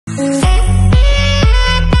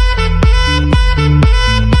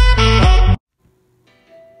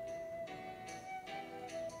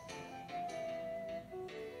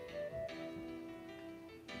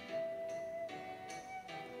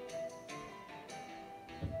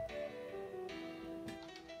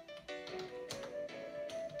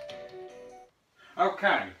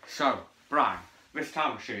Okay, so, Brian, this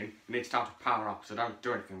time machine needs time to power up, so don't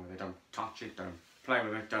do anything with it, don't touch it, don't play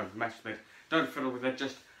with it, don't mess with it, don't fiddle with it,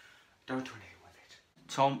 just don't do anything with it.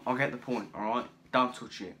 Tom, I'll get the point, alright? Don't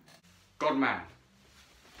touch it. Good man.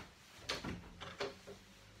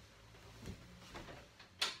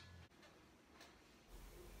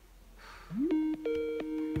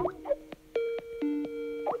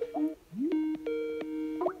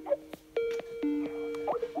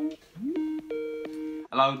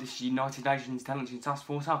 Hello, this is United Nations Intelligence Task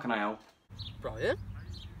Force. How can I help? Brian? Is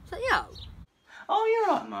that you? Oh,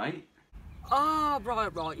 you're right, mate. Ah,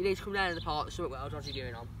 right. You need to come down to the park. Something well dodgy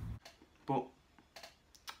going on. But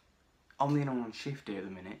I'm the only one on shift here at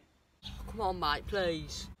the minute. Come on, mate,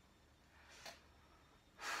 please.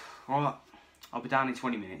 Alright, I'll be down in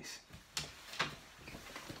 20 minutes.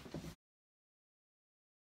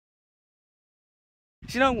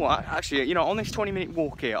 Do you know what? Actually, you know, on this 20-minute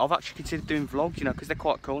walk here, I've actually considered doing vlogs, you know, because they're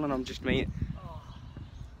quite cool and I'm just me. Oh.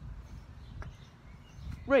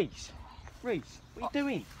 Rhys, what are you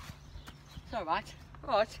doing? It's alright.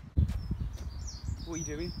 Alright. What are you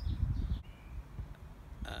doing?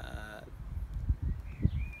 I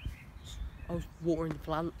was watering the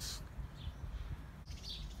plants.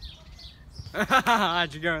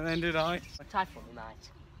 How'd you go then, did I? I tried for me, mate.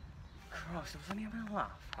 Christ, I was only having a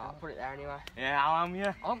laugh. I'll put it there anyway. Yeah, how am you?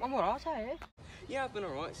 I'm alright, are you? Yeah, I've been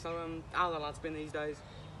alright. So, how the lads been these days?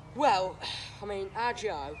 Well, I mean, our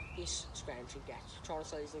Joe is scrounging get, trying to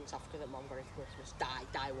sell these things Africa that Mum got him for Christmas.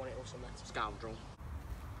 Die want it or something. Scoundrel.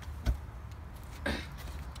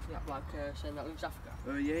 That bloke saying that lives Africa.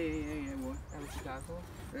 Yeah, what? How much you going for?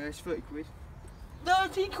 It's 30 quid.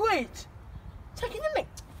 30 quid? Taking the mick?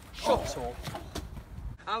 Shut up.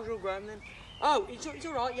 How's your gram then? Oh, it's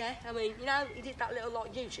alright, yeah. I mean, you know, he did that little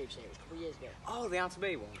like YouTube series a couple of years ago. Oh, the How to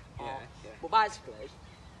Be one? Yeah. But basically,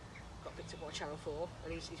 got picked up by Channel 4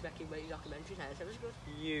 and he's making documentaries now, so it was good.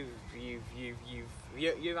 You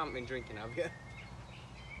haven't been drinking, have you?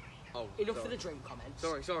 Oh, Enough sorry. for the drink comments.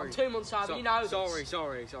 Sorry. I'm 2 months sober, you know this.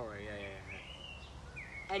 Sorry, yeah.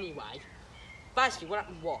 Anyway, basically what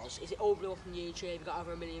happened was, it all blew up on YouTube, he got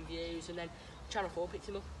over 1 million views, and then Channel 4 picked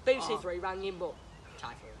him up. BBC 3 rang him, but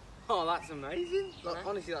tied for him. Oh, that's amazing. Like,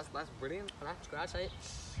 honestly, that's brilliant. I know, it's great, I say it.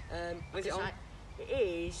 When's it on?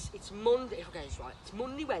 It's Monday, if I get this right, it's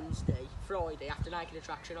Monday, Wednesday, Friday, after Naked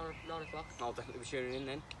Attraction on 9 o'clock. I'll definitely be tuning in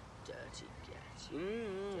then. Dirty.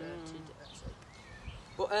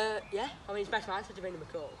 But, yeah, I mean, it's best man said to bring him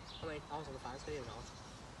a call. I mean, I was on the phone, so he was not.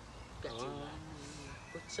 Get to there.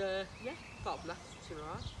 But, yeah, apart from that, it's been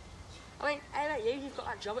alright. I mean, how about you? You've got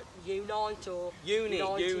that job at Unite or...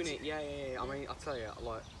 Unit, yeah. I mean, I'll tell you,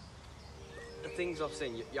 like, the things I've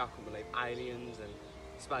seen, you can't believe, aliens and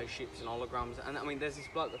spaceships and holograms, and I mean, there's this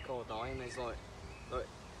bloke that called Die, and there's like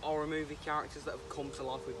horror movie characters that have come to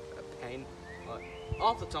life with a pen. Like,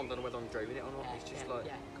 half the time I don't know whether I'm dreaming it or not. It's just like...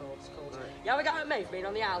 Yeah, of course. You ever got at me for being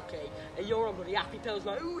on the Alki and you're on bloody Happy Pills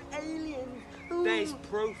like, ooh, aliens, ooh. There's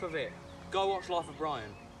proof of it. Go watch Life of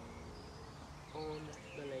Brian.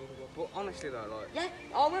 Unbelievable. But honestly though, like... Yeah,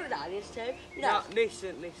 I remember the aliens too. You know, No,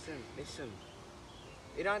 listen.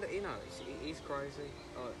 It is crazy.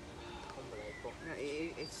 Like, unbelievable. you know,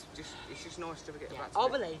 it's just nice to get back to I'll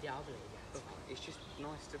believe you. It's just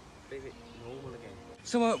nice to be a bit normal again.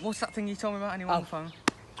 So, what's that thing you told me about anyway on the phone?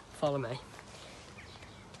 Follow me.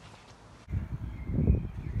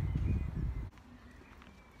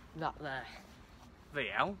 That there. The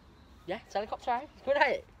hell? Yeah, it's helicopter. It's good, ain't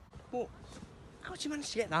it? Well, how'd you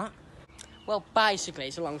manage to get that? Well, basically,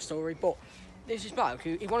 it's a long story, but there's this bloke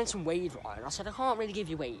who he wanted some weed, right? And I said, I can't really give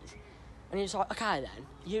you weed. And he was like, okay then,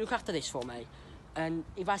 you look after this for me. And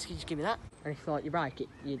he basically just gave me that. And if like, you break it,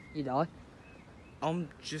 you die. I'm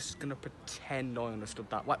just gonna pretend I understood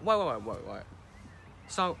that. Wait.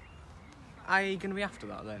 So, are you gonna be after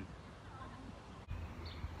that then?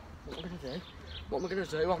 What am I gonna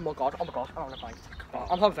do? Oh my god, I'm on a bike.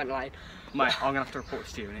 I'm hyperventilating. Mate, I'm gonna have to report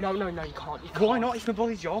this to you, innit? No, you can't. Why not? It's my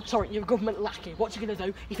bloody job. Sorry, you're a government lackey. What's he gonna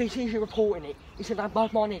do? If he sees you reporting it, he's gonna have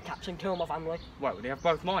both my kneecaps and kill my family. Wait, would he have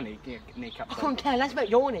both my kneecaps? I don't care less about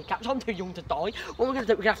your kneecaps. I'm too young to die. What we're gonna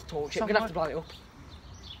do? We're gonna have to torch it. We're gonna have to blow it up.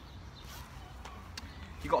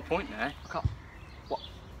 You got a point there. I can't. What?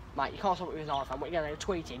 Mate, you can't stop it with his iPhone. What are you gonna do?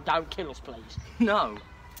 Tweet him? Don't kill us, please. No.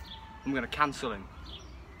 I'm gonna cancel him.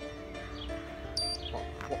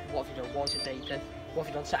 What have you done? Why is it deep then? What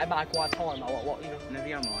have you done? Set a Maguire time or what have you done? Never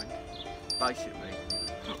you mind. Basically.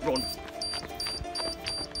 Run.